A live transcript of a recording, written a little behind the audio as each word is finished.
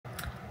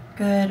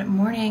Good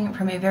morning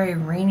from a very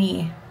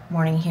rainy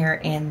morning here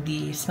in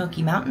the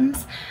Smoky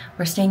Mountains.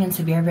 We're staying in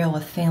Sevierville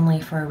with family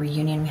for a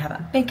reunion. We have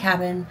a big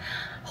cabin.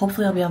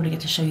 Hopefully I'll be able to get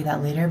to show you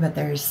that later, but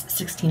there's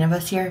 16 of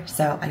us here,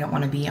 so I don't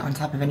want to be on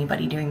top of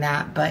anybody doing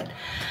that. But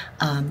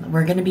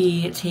we're going to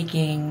be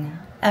taking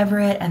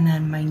Everett and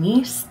then my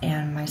niece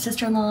and my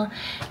sister-in-law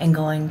and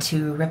going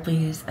to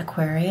Ripley's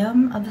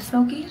Aquarium of the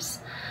Smokies.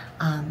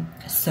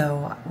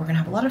 So we're going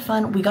to have a lot of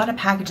fun. We got a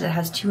package that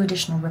has 2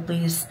 additional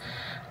Ripley's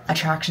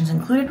attractions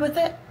included with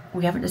it.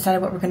 We haven't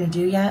decided what we're going to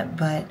do yet,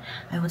 but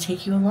I will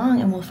take you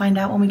along and we'll find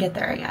out when we get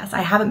there, I guess.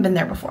 I haven't been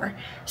there before,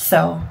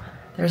 so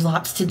there's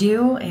lots to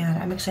do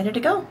and I'm excited to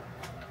go.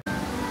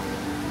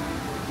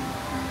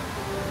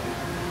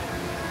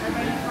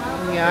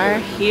 We are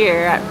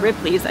here at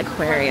Ripley's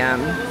Aquarium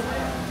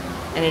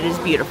and it is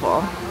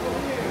beautiful.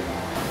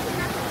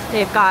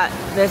 They've got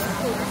this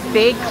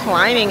big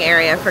climbing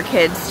area for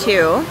kids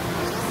too.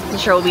 I'm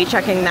sure we'll be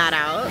checking that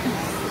out.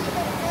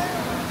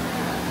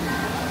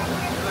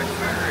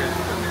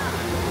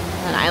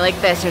 And I like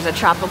this, there's a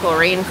tropical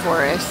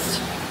rainforest.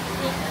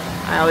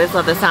 I always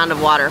love the sound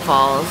of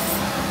waterfalls.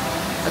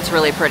 That's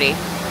really pretty.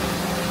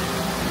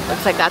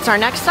 Looks like that's our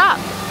next stop.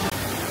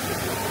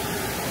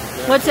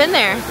 What's in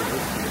there?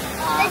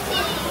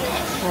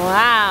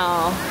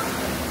 Wow.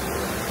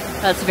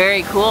 That's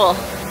very cool.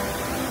 Hey,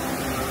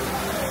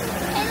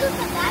 look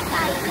at that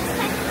guy, he's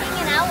kind of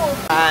hanging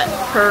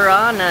out.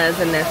 Piranhas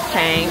in this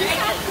tank.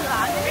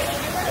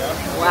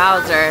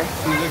 Wowzer.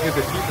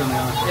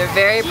 They're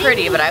very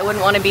pretty, but I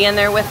wouldn't want to be in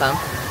there with them.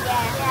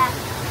 Yeah.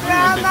 They're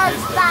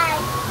almost by.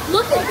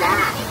 Look at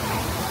that.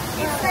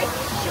 It's like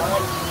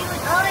showing you.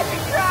 Oh, it's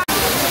a drop.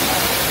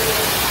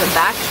 The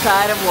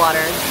backside of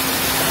water.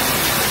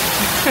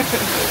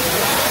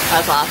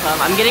 That's awesome.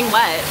 I'm getting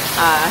wet.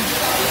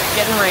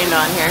 Getting rained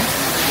on here.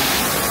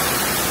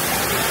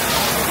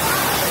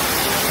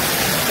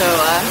 So,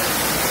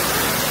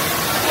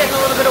 getting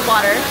a little bit of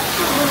water, in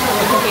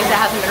case it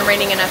hasn't been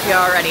raining enough here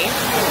already.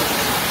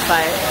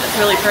 But it's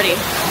really pretty.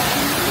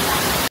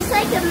 It's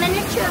like a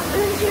miniature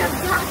version of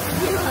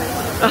Godzilla.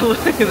 Oh,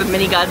 the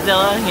mini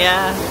Godzilla,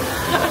 yeah.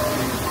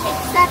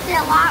 Except they're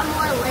a lot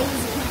more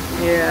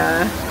lazy.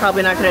 Yeah,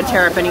 probably not going to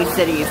tear up any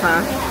cities,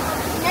 huh?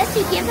 Unless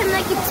you give him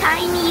like a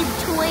tiny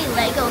toy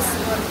Lego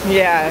set.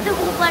 Yeah. With a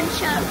whole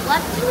bunch of,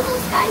 what do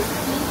those guys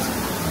eat?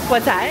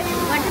 What's that?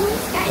 What do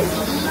these guys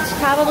eat?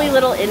 Probably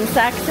little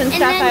insects and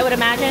stuff, then, I would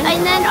imagine.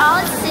 And then all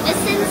its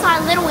citizens are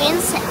little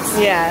insects.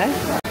 Yeah.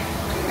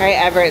 All right,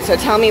 Everett, so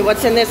tell me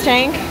what's in this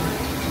tank?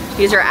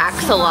 These are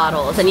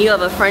axolotls, and you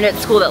have a friend at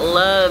school that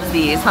loves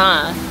these,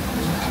 huh?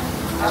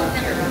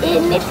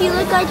 And if you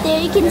look right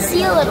there, you can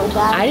see a little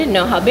guy. I didn't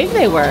know how big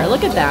they were.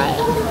 Look at that.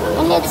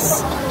 And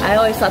it's... I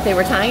always thought they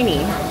were tiny.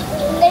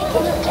 And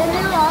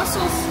they'll also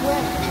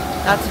swim.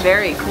 That's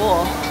very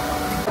cool.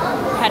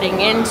 Heading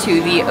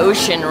into the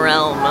ocean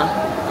realm.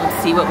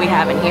 Let's see what we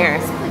have in here.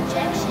 It's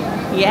projection.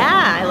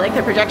 Yeah, I like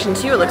the projection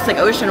too. It looks like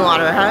ocean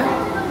water, huh?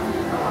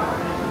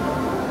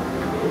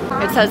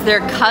 It says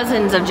they're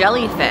cousins of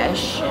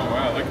jellyfish. Oh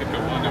wow, look at the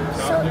one up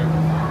top there.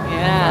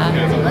 Yeah.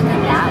 Look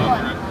at that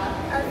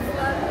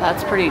one.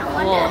 That's pretty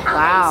cool.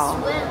 Wow.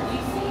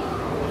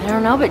 I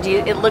don't know, but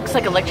it looks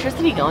like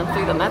electricity going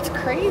through them. That's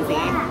crazy.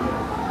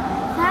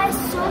 That is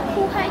so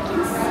cool how you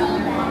can see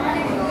that.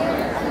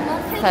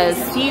 It says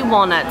sea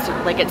walnuts,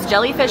 like it's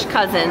jellyfish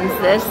cousins.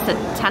 This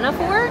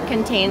ctenophore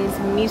contains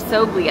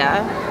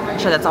mesoglia. I'm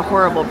sure that's a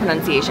horrible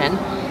pronunciation.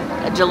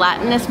 A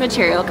gelatinous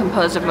material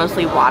composed of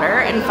mostly water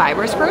and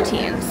fibrous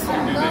proteins.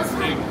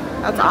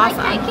 That's awesome.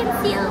 I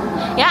can see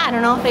them. Yeah, I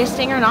don't know if they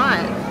sting or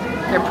not.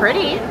 They're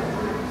pretty.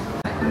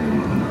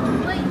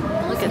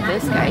 Look at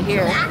this guy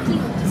here.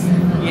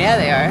 Yeah,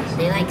 they are.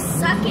 They like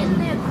suck in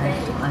their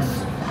brains.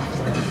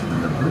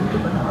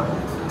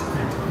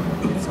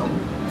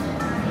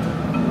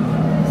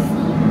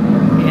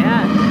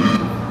 Yeah.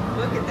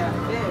 Look at that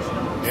fish.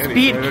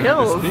 Speed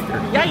kills.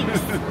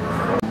 Yikes.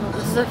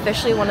 This is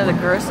officially one of the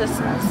grossest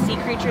sea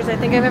creatures I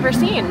think I've ever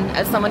seen,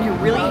 as someone who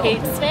really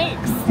hates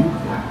snakes.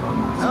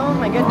 Oh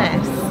my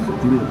goodness.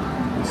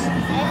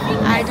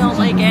 I don't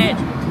like it.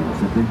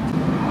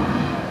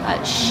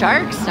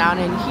 Sharks down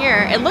in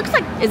here. It looks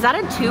like, is that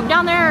a tube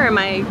down there, or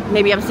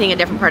maybe I'm seeing a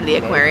different part of the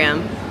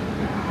aquarium?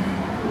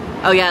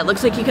 Oh yeah, it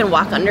looks like you can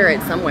walk under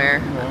it somewhere.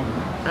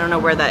 I don't know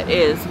where that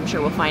is. I'm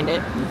sure we'll find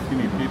it.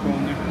 Any people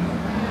in there?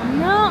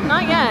 No,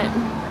 not yet.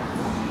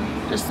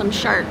 Just some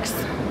sharks.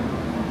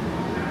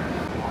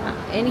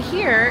 In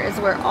here is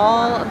where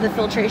all of the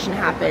filtration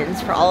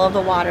happens for all of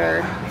the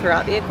water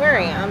throughout the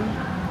aquarium.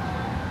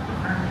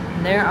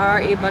 There are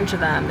a bunch of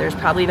them. There's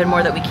probably even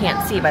more that we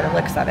can't see by the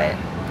looks of it.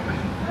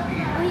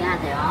 Oh yeah,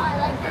 there are.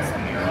 Like there's a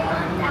blue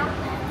one down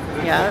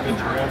there. Yeah. The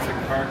Jurassic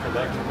Park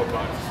electrical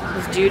box.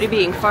 It's due to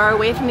being far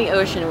away from the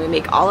ocean, we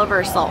make all of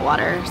our salt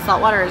water.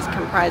 Salt water is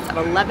comprised of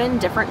 11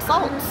 different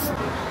salts.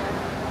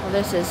 Well,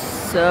 this is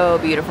so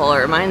beautiful.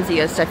 It reminds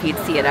you of stuff you'd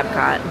see at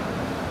Epcot.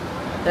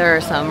 There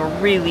are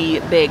some really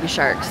big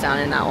sharks down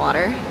in that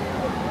water.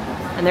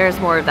 And there's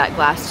more of that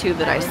glass tube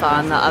that I saw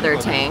in the other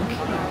tank.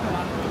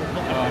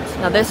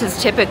 Now this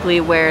is typically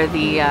where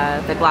the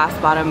glass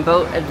bottom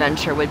boat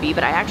adventure would be,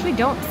 but I actually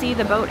don't see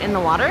the boat in the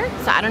water,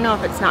 so I don't know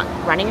if it's not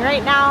running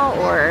right now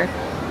or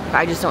if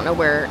I just don't know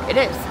where it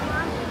is.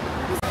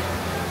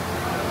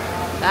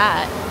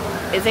 That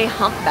is a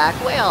humpback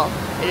whale.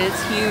 It is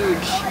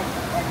huge.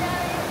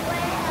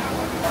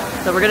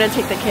 So we're gonna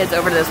take the kids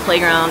over to this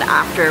playground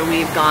after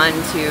we've gone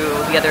to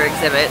the other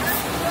exhibits,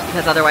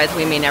 because otherwise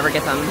we may never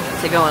get them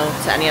to go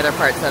to any other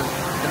parts of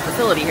the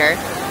facility here.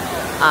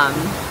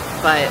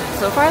 But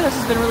so far this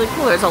has been really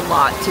cool. There's a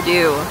lot to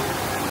do.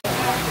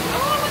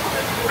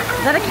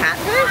 Is that a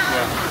catfish?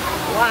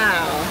 Yeah.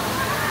 Wow.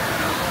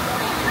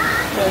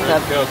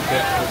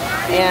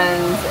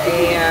 And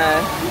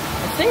a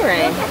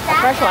stingray, a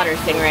freshwater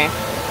stingray.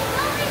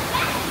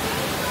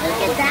 Look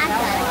at that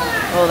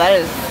guy. Oh, that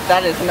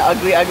is an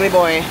ugly, ugly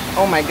boy.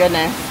 Oh my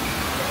goodness.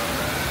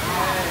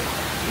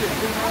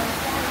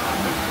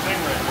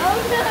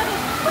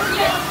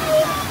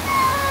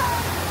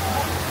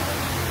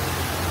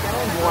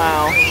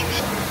 Wow.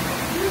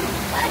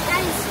 That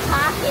guy's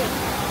talking.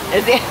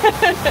 Is he?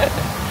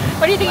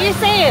 What do you think you're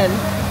saying?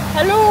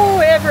 Hello,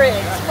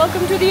 Everett.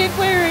 Welcome to the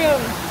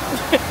aquarium.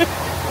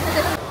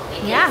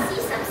 Yeah.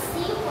 See some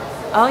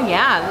seahorses. Oh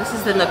yeah, this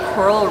is in the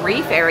coral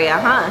reef area,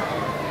 huh?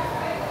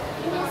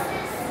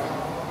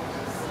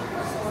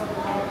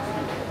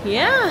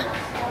 Yeah.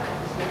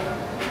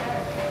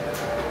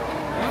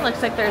 Well,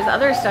 looks like there's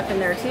other stuff in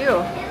there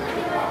too.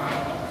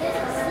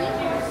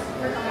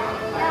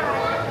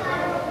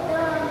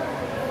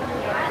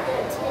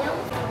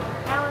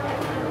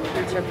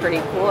 These are pretty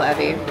cool,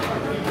 Evie.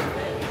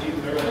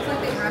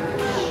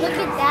 Look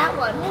at that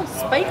one. Little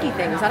spiky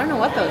things. I don't know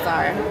what those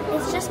are.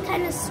 It's just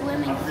kind of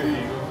swimming through.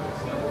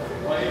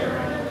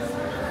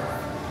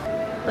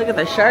 Look at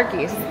the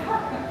sharkies.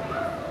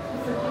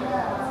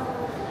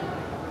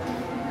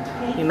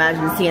 Can you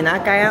imagine seeing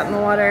that guy out in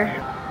the water?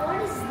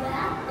 What is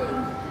that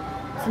thing?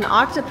 It's an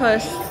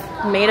octopus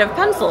made of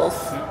pencils.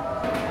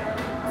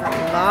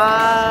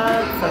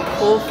 Lots of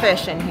cool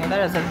fish in here. That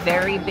is a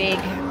very big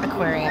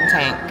aquarium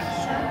tank.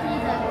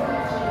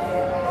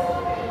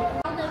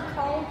 They're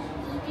called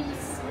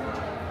EDC.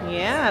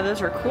 Yeah,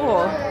 those are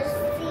cool.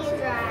 Sea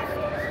drivers.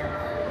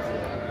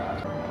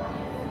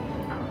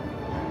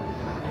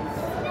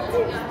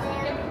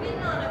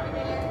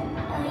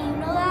 You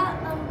know that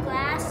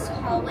glass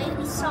hallway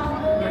we saw?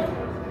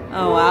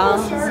 Oh wow,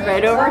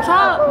 right over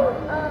top.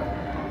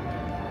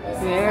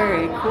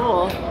 Very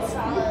cool. We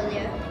saw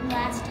earlier,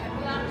 last time.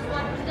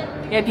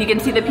 Yep, you can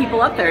see the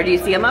people up there. Do you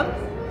see them up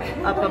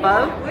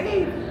above?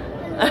 Hey,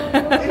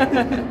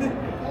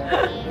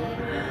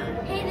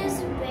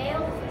 this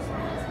whale.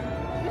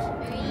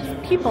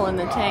 People in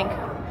the tank.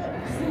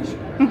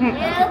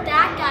 Yeah,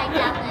 that guy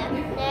down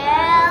there.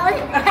 Yeah.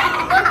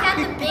 Look at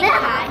the big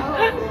guy.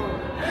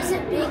 There's a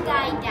big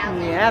guy down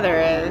there. Yeah,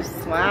 there is.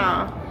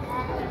 Wow.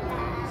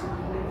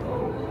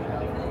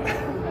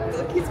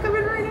 Look, he's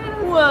coming right at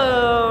us.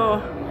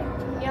 Whoa.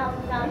 Yum,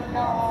 yum,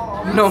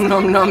 yum. Nom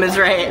nom nom is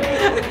right.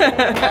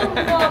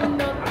 Yum, yum,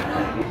 yum.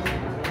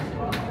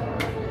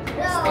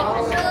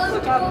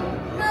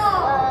 No.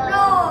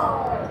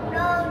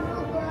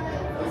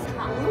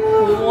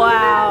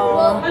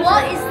 Wow.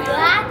 What is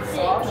that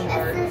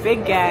thing?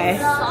 Big guy.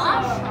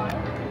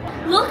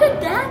 Look at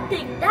that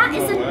thing. That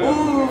is a.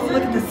 Ooh,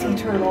 look at the sea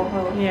turtle.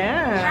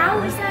 Yeah. How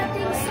is that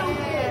thing so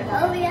big?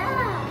 Oh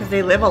yeah. Because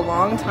they live a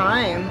long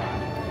time.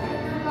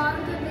 The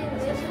longer they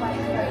live, the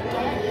larger they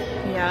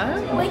get.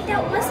 Yeah. Wait,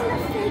 that wasn't a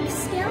fake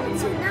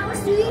skeleton. That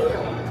was real.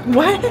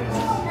 What?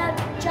 That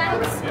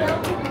giant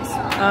skeleton we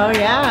saw. Oh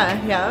yeah,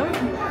 yeah.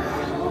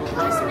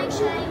 Just make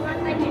sure you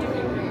run by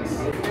doing this.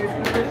 Oh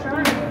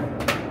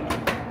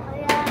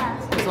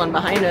yeah. There's one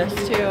behind us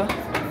too. I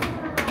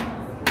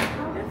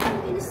wonder if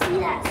I'm gonna see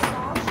that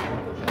saw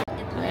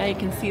shell. Yeah, you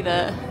can see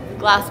the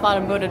glass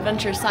bottom boat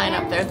adventure sign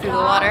up there through the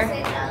water.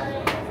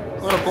 A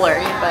little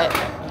blurry, but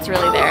it's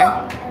really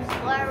there.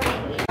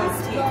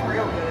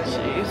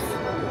 Jeez.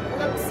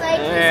 Looks like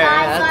his There,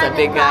 eyes that's are a the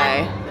big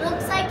guy. bottom.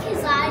 Looks like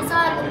his eyes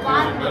are at the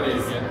bottom of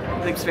his.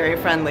 Looks very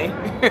friendly.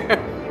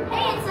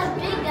 Hey, it's a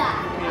big guy.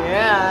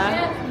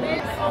 Yeah.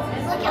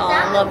 Look at Oh,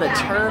 that I love the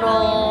guy.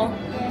 turtle.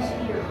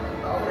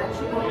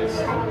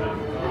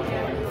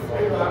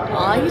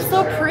 Oh, he's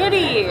so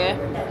pretty.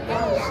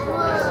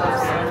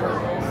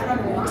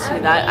 See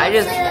that?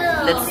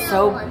 It's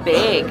so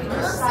big.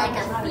 Looks like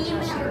a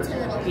female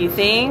turtle. You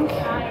think?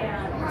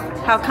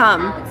 How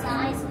come? Its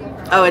eyes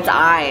look. Oh, it's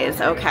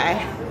eyes.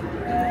 Okay.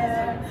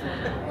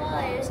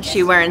 Is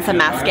she wearing some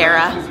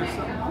mascara?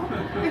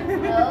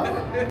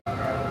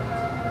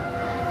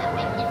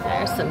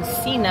 There's some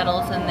sea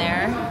nettles in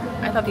there.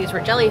 I thought these were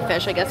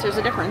jellyfish. I guess there's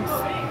a difference.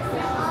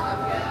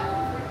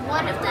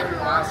 One of them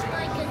lost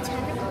like a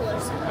tentacle or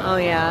something. Oh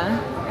yeah,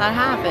 that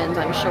happens,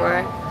 I'm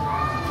sure.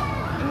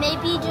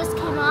 Maybe it just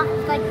came off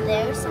like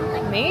there or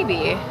something.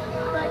 Maybe.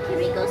 But can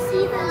we go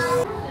see this?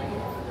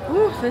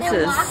 Ooh, this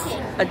They're is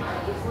walking.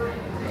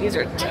 these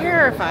are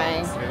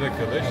terrifying. They look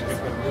delicious.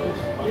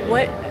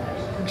 What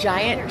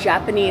giant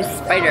Japanese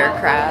spider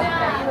crab,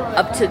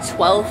 up to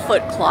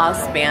 12-foot claw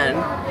span.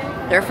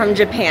 They're from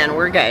Japan.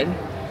 We're good.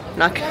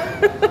 Not good.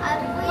 They look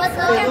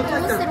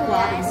like they're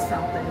plotting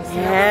something.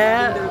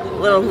 Yeah,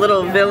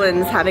 little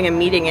villains having a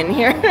meeting in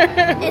here. and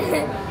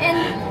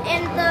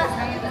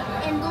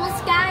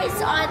those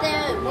guys are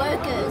the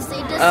workers.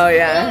 They just Oh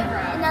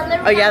yeah.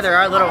 and Oh yeah, there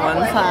are little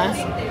ones, huh?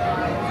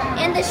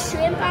 And the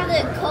shrimp are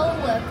the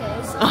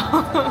co-workers.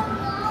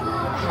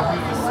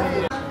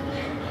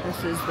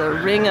 This is the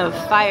Ring of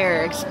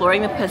Fire,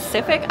 exploring the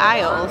Pacific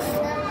Isles.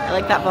 I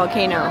like that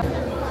volcano.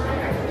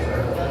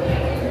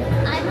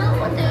 I know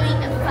what the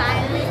Ring of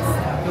Fire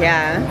is.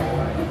 Yeah.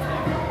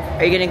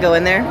 Are you gonna go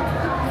in there?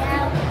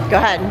 Yeah. Go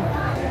ahead.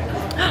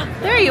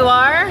 There you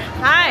are.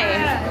 Hi.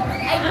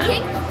 I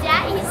kicked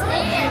Daddy's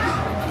head.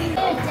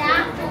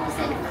 Pterodactyls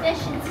and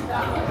fish and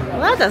stuff.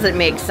 Well, that doesn't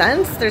make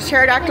sense. There's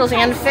pterodactyls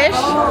and fish.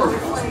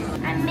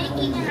 I'm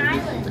making an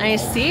island. I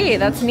see.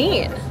 That's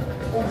neat.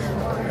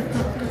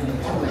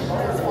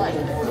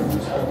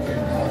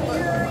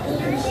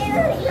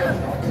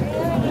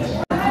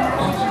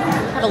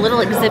 Have a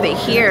little exhibit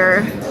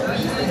here.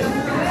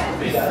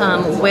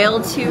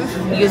 Whale tooth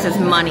uses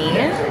money.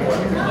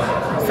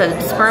 So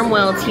sperm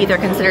whale teeth are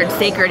considered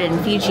sacred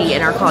in Fiji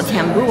and are called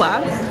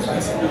tambua.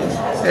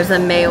 There's a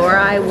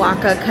Maori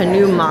Waka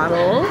canoe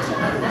model.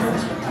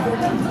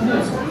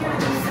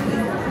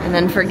 And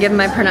then forgive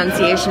my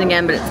pronunciation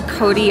again, but it's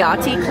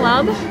Kodiati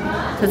Club.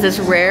 Because this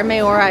rare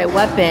Maori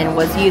weapon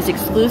was used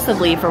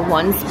exclusively for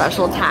one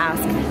special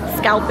task,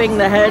 scalping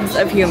the heads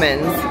of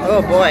humans.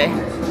 Oh boy,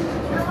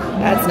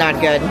 that's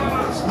not good.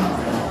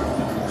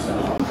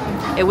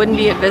 It wouldn't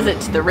be a visit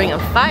to the Ring of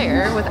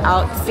Fire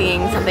without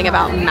seeing something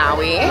about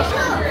Maui,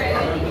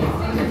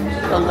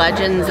 the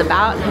legends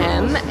about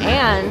him,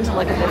 and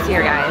look at this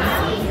here, guys.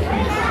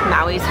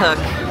 Maui's hook.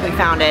 We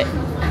found it.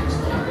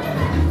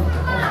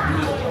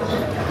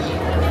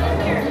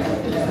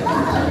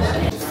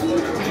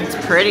 It's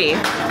pretty.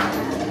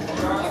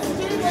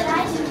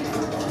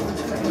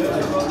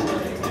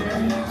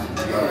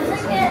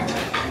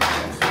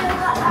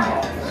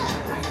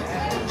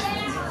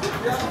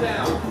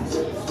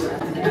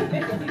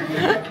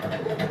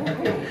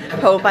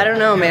 Hope, I don't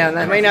know, man.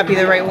 That might not be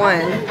the right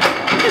one.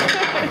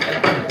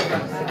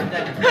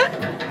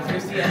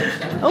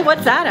 Oh,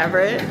 what's that,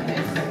 Everett?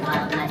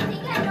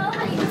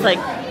 It's like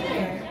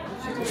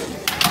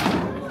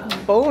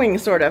bowling,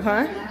 sort of,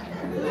 huh?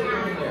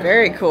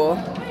 Very cool.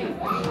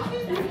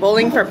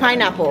 Bowling for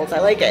pineapples. I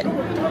like it.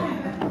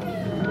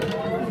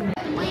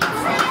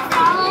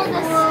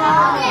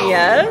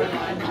 Yeah?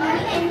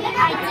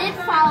 I did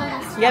follow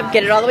this. Yep,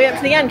 get it all the way up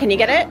to the end. Can you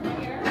get it?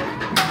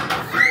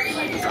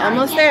 It's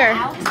almost there.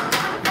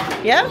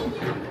 Yep.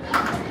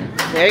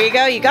 There you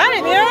go. You got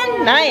it,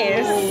 man.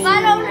 Nice.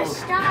 Follow the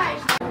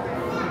stars.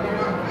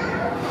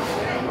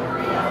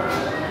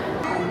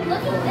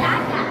 Look at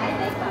that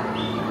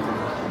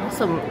guy.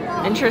 Some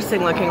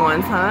interesting looking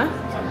ones, huh?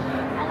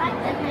 I like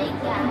the big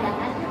guy.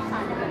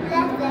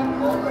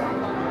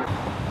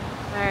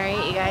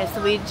 Alright, you guys.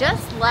 So we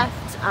just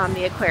left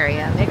the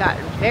aquarium. It got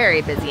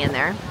very busy in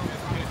there.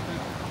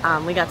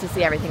 We got to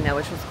see everything though,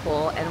 which was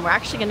cool. And we're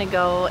actually going to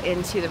go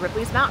into the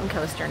Ripleys mountain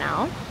coaster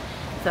now.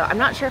 So I'm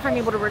not sure if I'm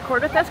able to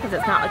record with this because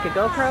it's not like a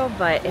GoPro,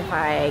 but if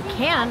I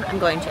can, I'm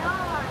going to.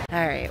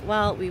 Alright,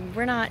 well, we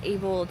were not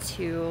able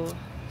to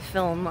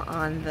film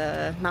on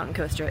the mountain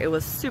coaster. It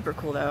was super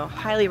cool though.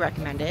 Highly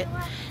recommend it.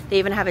 They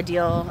even have a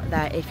deal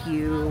that if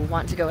you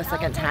want to go a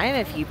second time,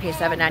 if you pay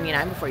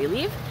 $7.99 before you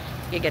leave,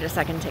 you get a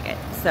second ticket.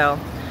 So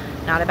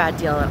not a bad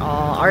deal at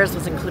all. Ours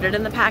was included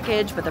in the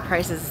package, but the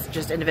prices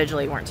just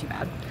individually weren't too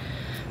bad.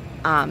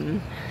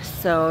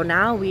 So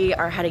now we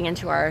are heading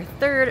into our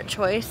third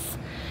choice,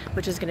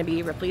 which is going to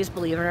be Ripley's,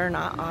 believe it or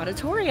not,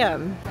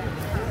 Odditorium.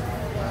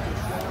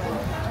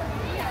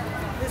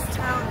 This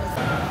town is...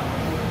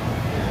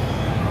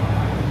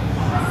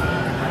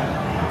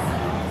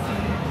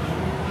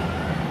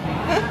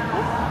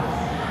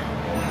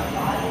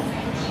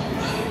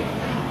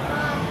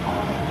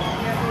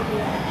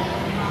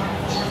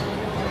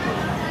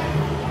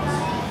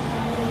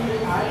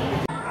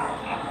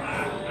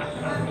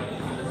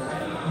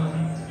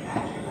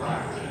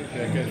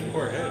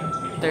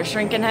 They're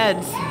shrinking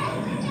heads.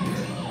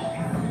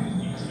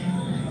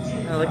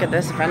 Oh, look at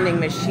this vending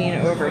machine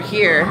over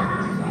here.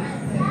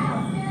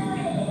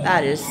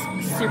 That is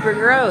super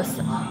gross.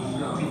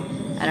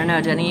 I don't know,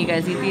 Jenny, you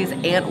guys eat these?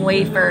 Ant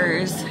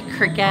wafers,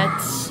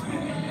 crickets,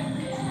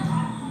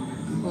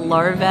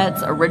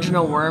 larvettes,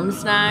 original worm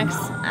snacks.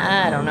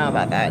 I don't know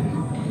about that.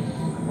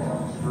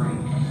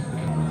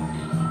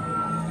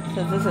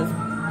 So this is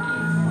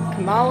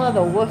Kamala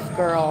the Wolf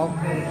Girl.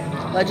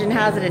 Legend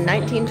has it in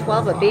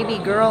 1912, a baby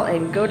girl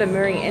in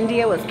Gatlinburg,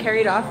 India was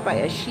carried off by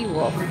a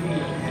she-wolf.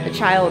 The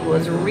child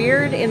was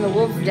reared in the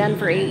wolf's den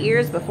for 8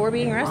 years before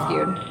being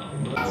rescued.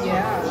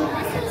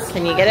 Yeah.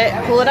 Can you get it?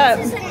 Pull it up.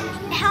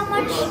 How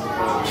much?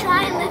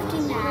 Try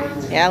lifting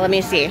that. Yeah, let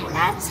me see.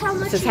 That's how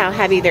much. This is how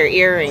heavy their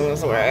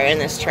earrings were in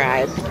this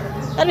tribe.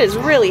 That is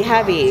really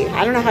heavy.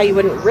 I don't know how you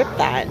wouldn't rip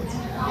that.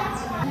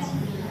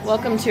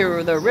 Welcome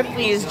to the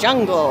Ripley's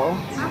jungle.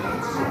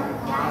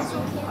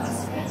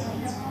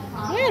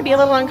 Yeah, gotta be a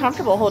little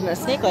uncomfortable holding a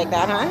snake like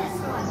that, huh?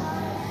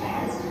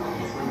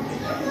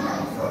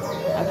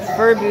 A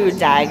furbu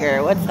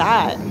dagger. What's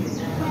that?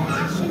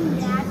 Fashion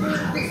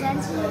dagger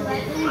presented a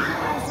weapon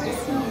as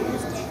if he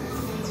used it.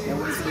 It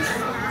was his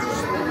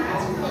flashlight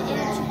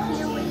to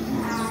clear away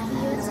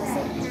spirits as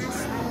it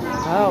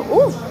passed. Oh,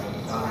 ooh!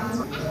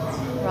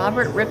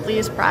 Robert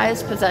Ripley's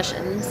prized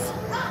possessions.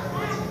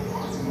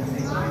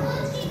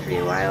 It's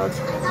pretty wild.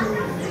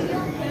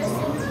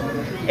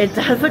 It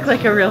does look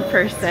like a real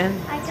person.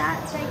 I got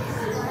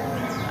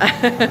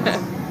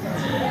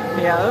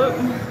Yep.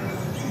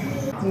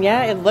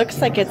 Yeah, it looks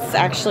like it's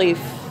actually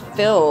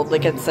filled,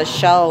 like it's a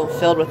shell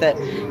filled with it.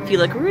 If you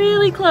look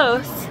really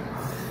close,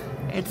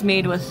 it's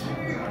made with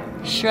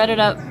shredded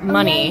up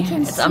money.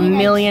 It's $1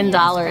 million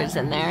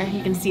in there.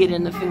 You can see it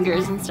in the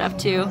fingers and stuff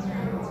too.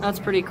 That's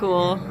pretty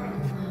cool.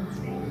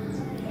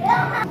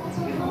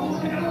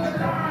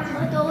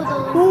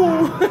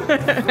 Ooh.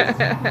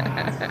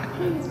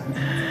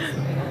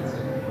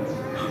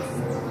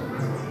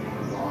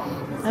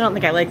 I don't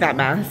think I like that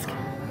mask.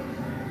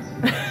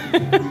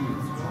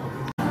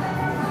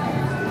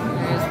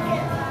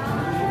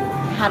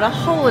 Had a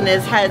hole in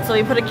his head, so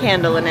he put a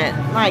candle in it.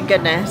 My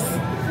goodness.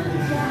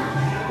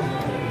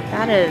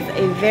 That is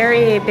a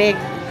very big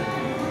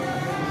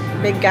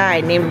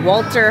guy named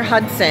Walter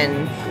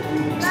Hudson.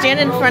 Stand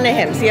in front of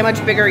him. See how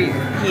much bigger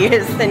he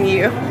is than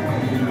you.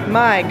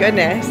 My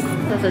goodness.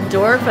 That's a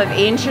dwarf of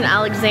ancient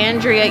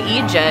Alexandria,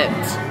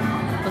 Egypt.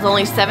 Was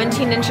only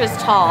 17 inches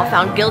tall,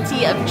 found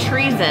guilty of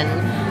treason,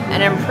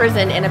 and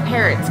imprisoned in a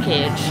parrot's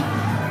cage.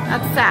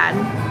 That's sad.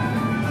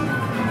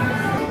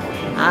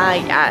 Ah,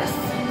 yes.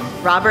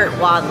 Robert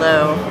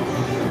Wadlow.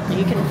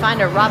 You can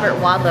find a Robert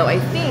Wadlow, I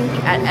think,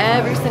 at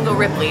every single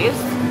Ripley's.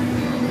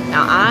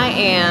 Now, I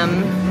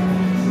am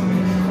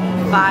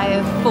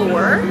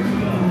 5'4".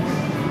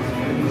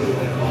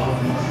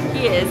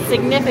 He is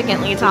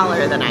significantly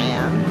taller than I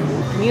am.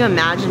 Can you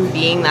imagine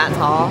being that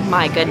tall?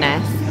 My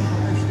goodness.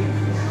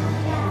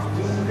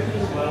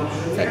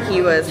 Like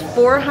he was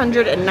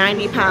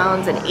 490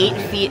 pounds and 8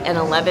 feet and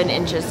 11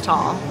 inches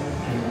tall.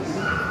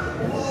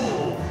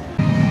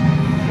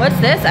 What's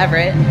this,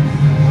 Everett?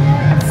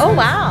 Oh,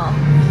 wow.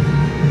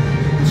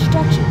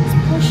 Instructions.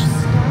 Push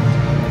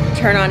start.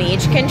 Turn on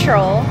each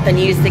control, then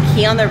use the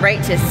key on the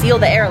right to seal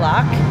the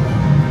airlock.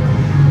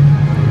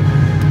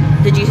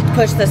 Did you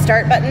push the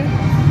start button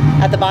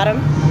at the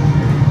bottom?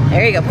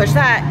 There you go, push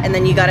that, and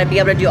then you gotta be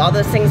able to do all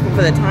those things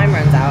before the time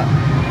runs out.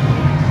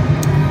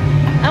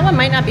 That one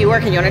might not be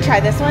working. You wanna try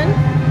this one?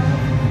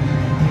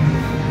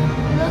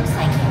 Looks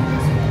like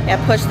it. Yeah,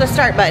 push the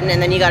start button,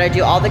 and then you gotta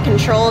do all the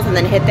controls and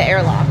then hit the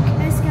airlock.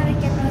 I just gotta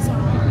get these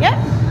on. Yep.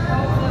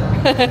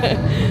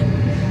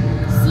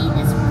 See,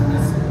 this one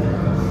is...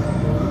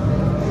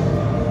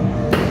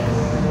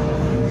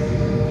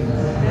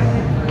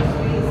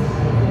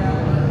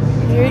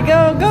 Here you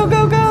go, go,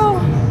 go, go.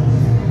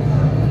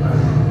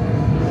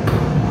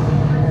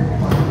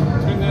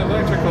 Turn the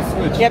electrical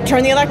switch. Yep,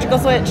 turn the electrical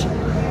switch.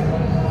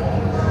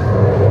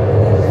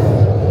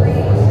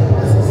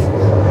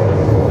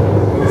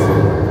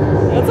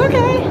 That's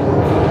okay.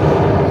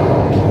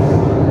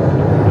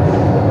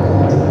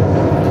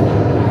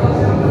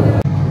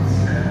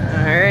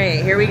 All right,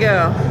 here we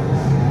go.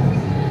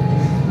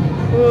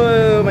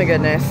 Whoa, my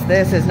goodness.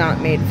 This is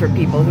not made for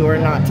people who are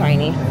not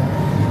tiny.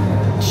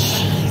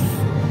 Jeez.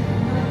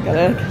 Got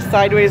a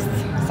sideways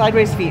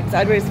feet,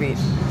 sideways feet.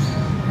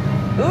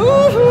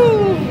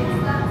 Ooh.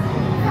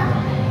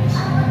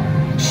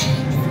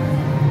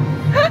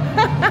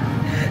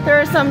 There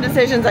are some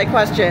decisions I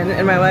question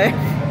in my life.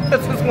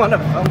 This is one of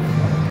them.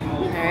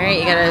 All right,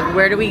 you gotta.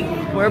 Where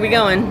are we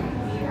going?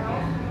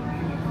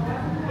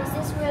 Is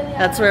this where we are?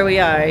 That's where we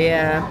are.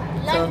 Yeah.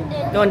 London.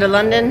 So going to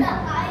London.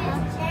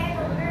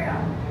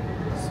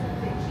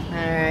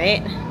 All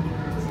right.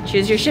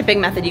 Choose your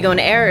shipping method. You going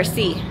to air or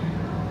sea?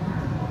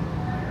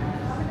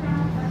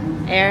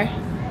 Air.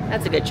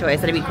 That's a good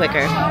choice. That'd be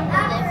quicker.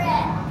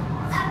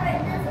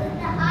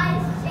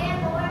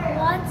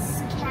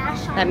 What's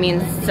cash on That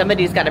means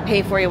somebody's got to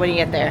pay for you when you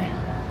get there.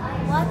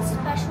 What's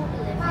special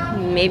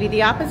delivery? Maybe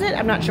the opposite?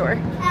 I'm not sure.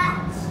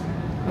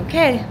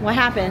 Okay, what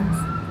happens?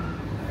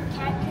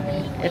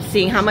 Calculate. It's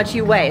seeing how much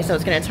you weigh, so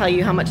it's going to tell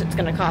you how much it's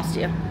going to cost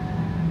you.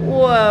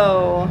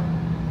 Whoa.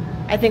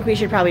 I think we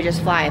should probably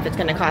just fly if it's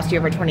going to cost you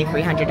over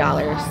 $2,300.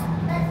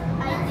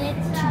 I did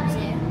choose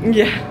it.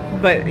 Yeah,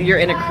 but you're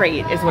in a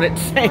crate is what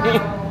it's saying.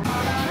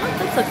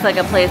 This looks like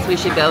a place we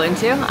should go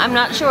into. I'm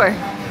not sure.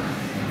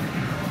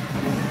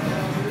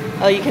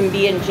 Oh, you can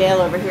be in jail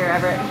over here,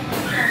 Everett.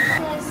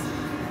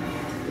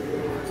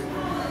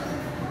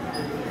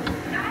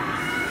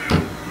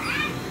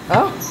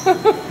 Oh.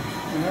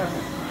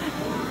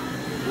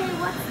 Hey,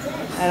 what's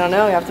this? I don't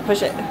know, you have to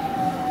push it.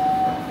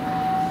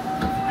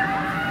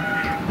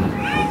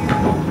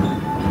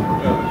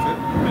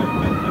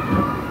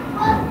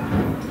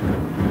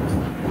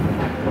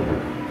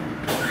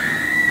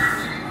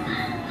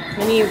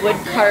 Mini wood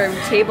carved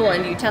table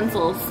and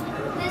utensils.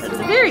 It's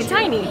very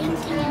tiny.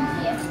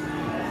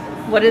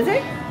 What is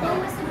it?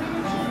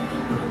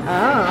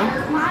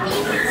 Oh. Mommy,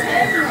 it's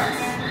endless.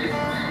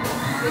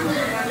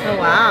 Oh,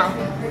 wow.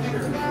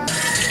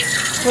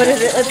 What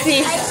is it? Let's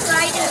see. I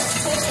tried to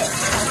pick it.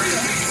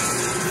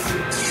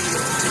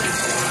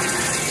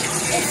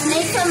 It's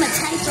made from a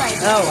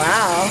typewriter. Oh,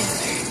 wow.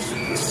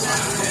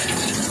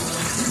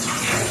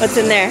 What's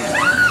in there?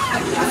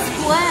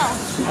 Well,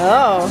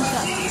 Oh.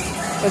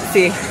 Let's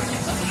see.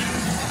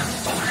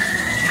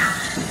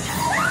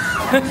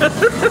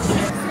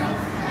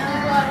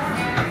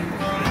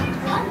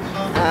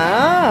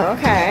 Oh,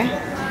 okay.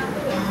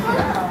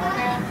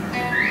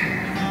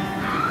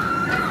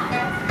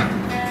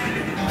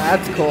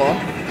 That's cool.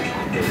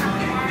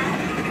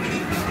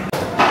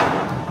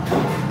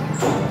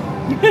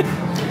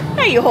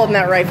 How are you holding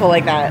that rifle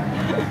like that?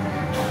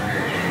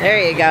 There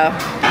you go.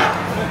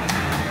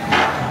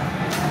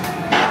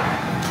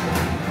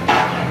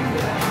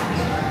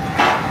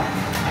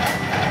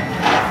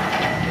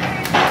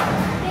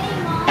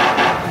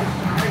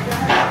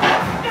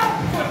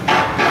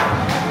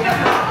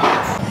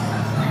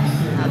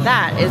 Now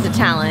that is a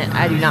talent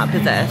I do not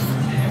possess.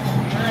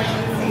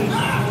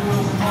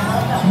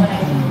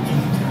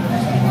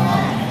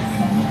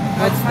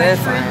 What's this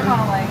one?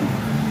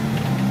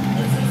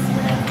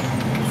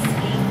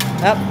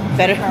 Oh,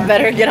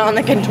 better get on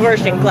the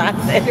contortion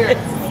classes.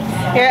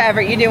 Here,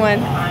 Everett, you do one.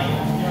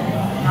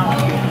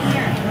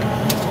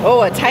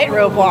 Oh, a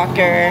tightrope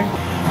walker.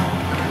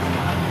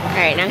 All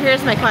right, now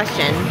here's my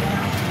question.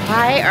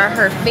 Why are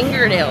her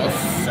fingernails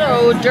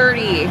so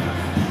dirty?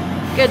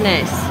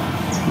 Goodness.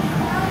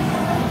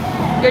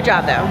 Good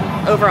job though,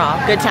 overall,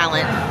 good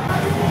talent.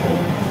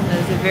 That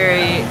is a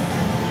very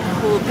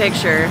cool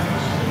picture.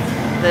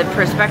 The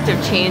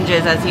perspective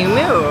changes as you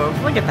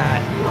move. Look at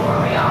that.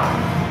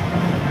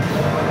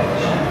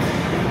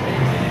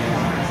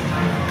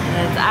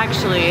 And it's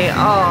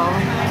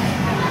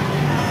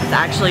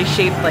actually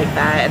shaped like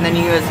that, and then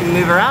as you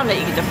move around it,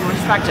 you get different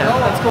perspective.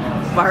 That's cool.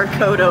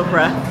 Barcode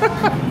Oprah.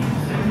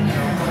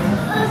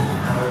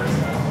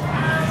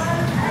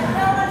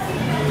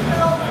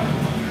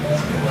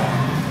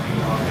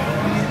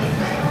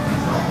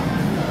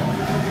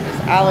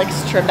 There's Alex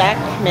Trebek,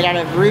 made out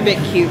of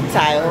Rubik Cube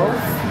tiles.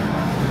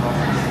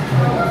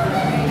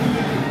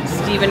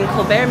 Stephen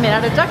Colbert, made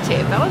out of duct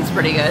tape. That one's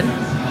pretty good.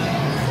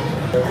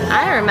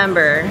 I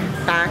remember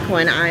back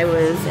when I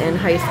was in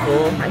high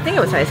school, I think it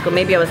was high school,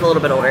 maybe I was a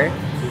little bit older,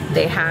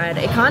 they had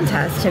a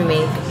contest to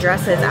make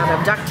dresses out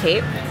of duct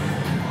tape.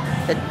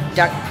 The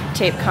duct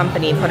tape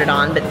company put it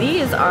on, but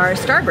these are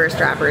Starburst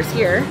wrappers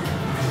here.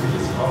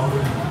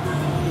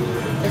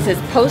 This is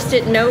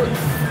Post-it notes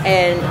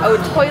and, oh,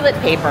 toilet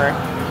paper.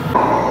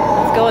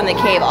 Let's go in the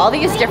cave. All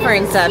these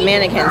different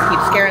mannequins keep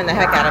scaring the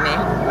heck out of me.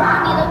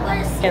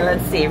 And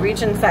let's see,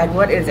 reach inside,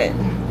 what is it?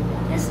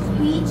 Just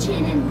reach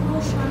in and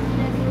push on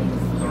whatever you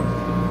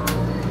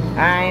feel.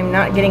 I'm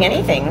not getting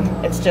anything.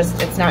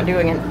 It's not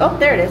doing it. Oh,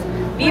 there it is.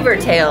 Beaver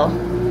tail.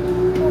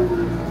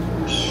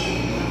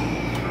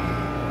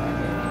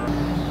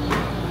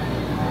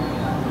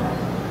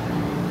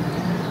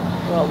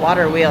 Well,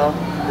 water wheel.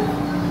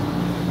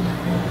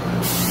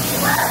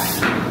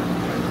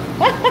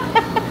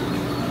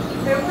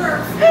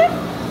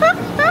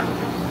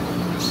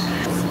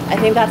 I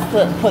think that's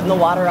putting the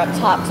water up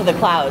top to the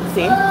clouds,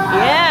 see?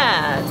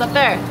 Yeah, it's up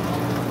there.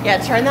 Yeah,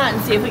 turn that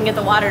and see if we can get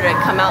the water to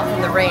come out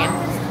from the rain.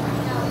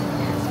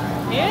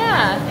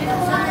 Yeah.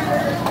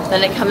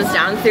 Then it comes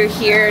down through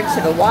here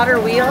to the water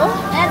wheel.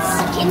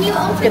 Can you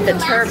open get the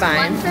last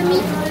turbine. one for me?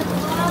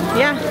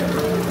 Yeah.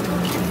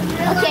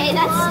 Okay,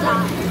 that's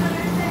stopped.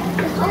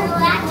 Oh,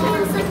 that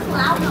turns the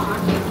cloud on.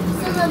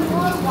 So the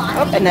more water.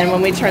 Oh, and then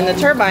when we turn the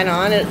turbine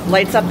on, it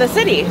lights up the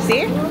city,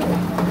 see?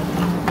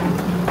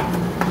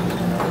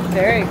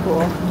 Very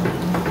cool.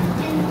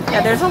 Yeah,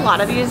 there's a lot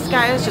of these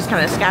guys just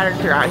kind of scattered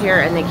throughout here,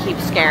 and they keep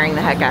scaring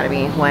the heck out of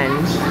me when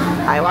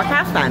I walk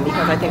past them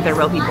because I think they're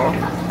real people.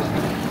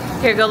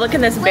 Here, go look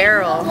in this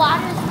barrel.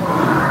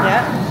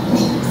 Yep.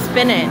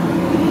 Spin it.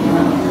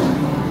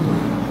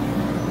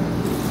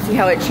 See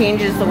how it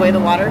changes the way the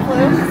water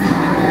flows?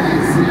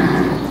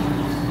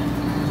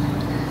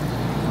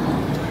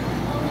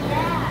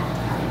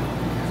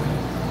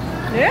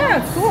 Yeah,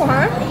 it's cool,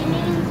 huh?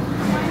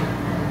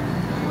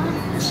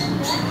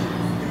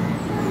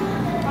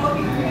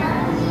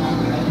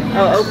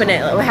 Oh, open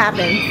it. What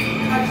happened?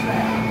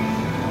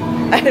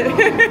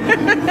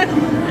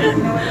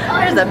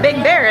 There's a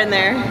big bear in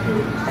there.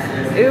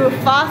 Ooh,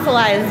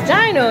 fossilized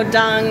dino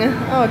dung.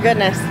 Oh,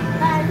 goodness.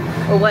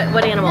 Oh,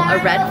 what animal? A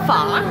red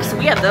fox.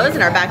 We have those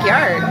in our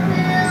backyard.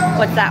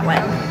 What's that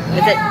one?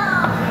 Is it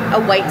a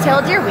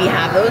white-tailed deer? We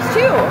have those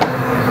too.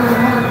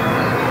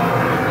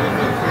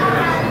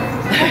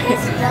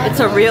 It's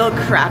a real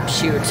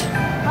crapshoot.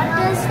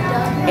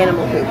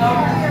 Animal poop.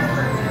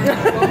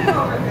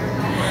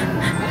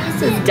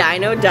 This is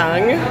dino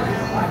dung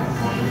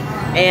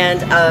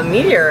and a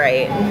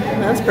meteorite.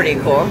 That's pretty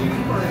cool.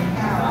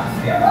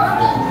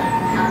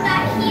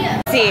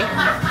 See?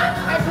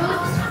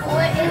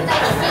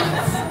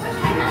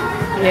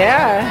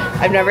 Yeah,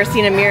 I've never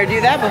seen a mirror do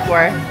that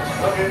before.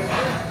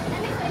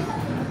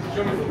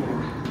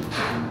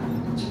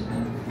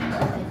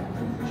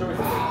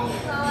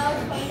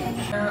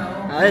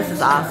 This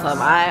is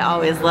awesome. I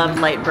always loved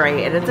Light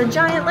Bright, and it's a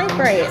giant Light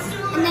Bright.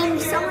 And then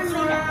someone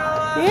made it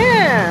out.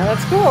 Yeah,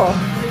 that's cool.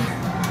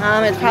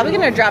 It's probably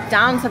gonna drop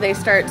down so they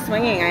start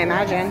swinging, I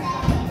imagine.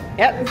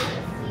 Yep.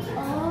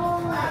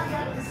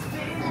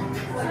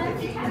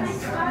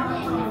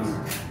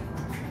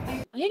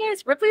 Hey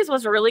guys, Ripley's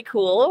was really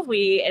cool.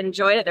 We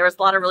enjoyed it. There was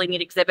a lot of really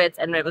neat exhibits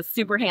and it was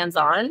super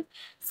hands-on.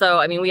 So,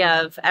 I mean, we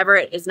have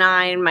Everett is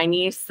 9, my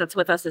niece that's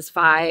with us is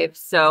 5.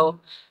 So,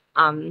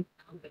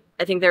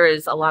 I think there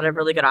is a lot of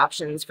really good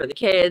options for the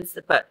kids,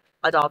 but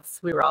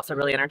adults, we were also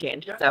really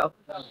entertained. So,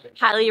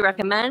 highly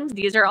recommend.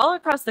 These are all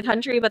across the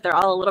country, but they're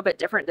all a little bit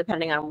different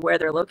depending on where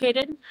they're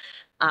located.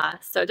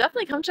 So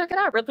definitely come check it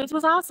out. Ripley's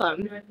was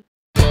awesome.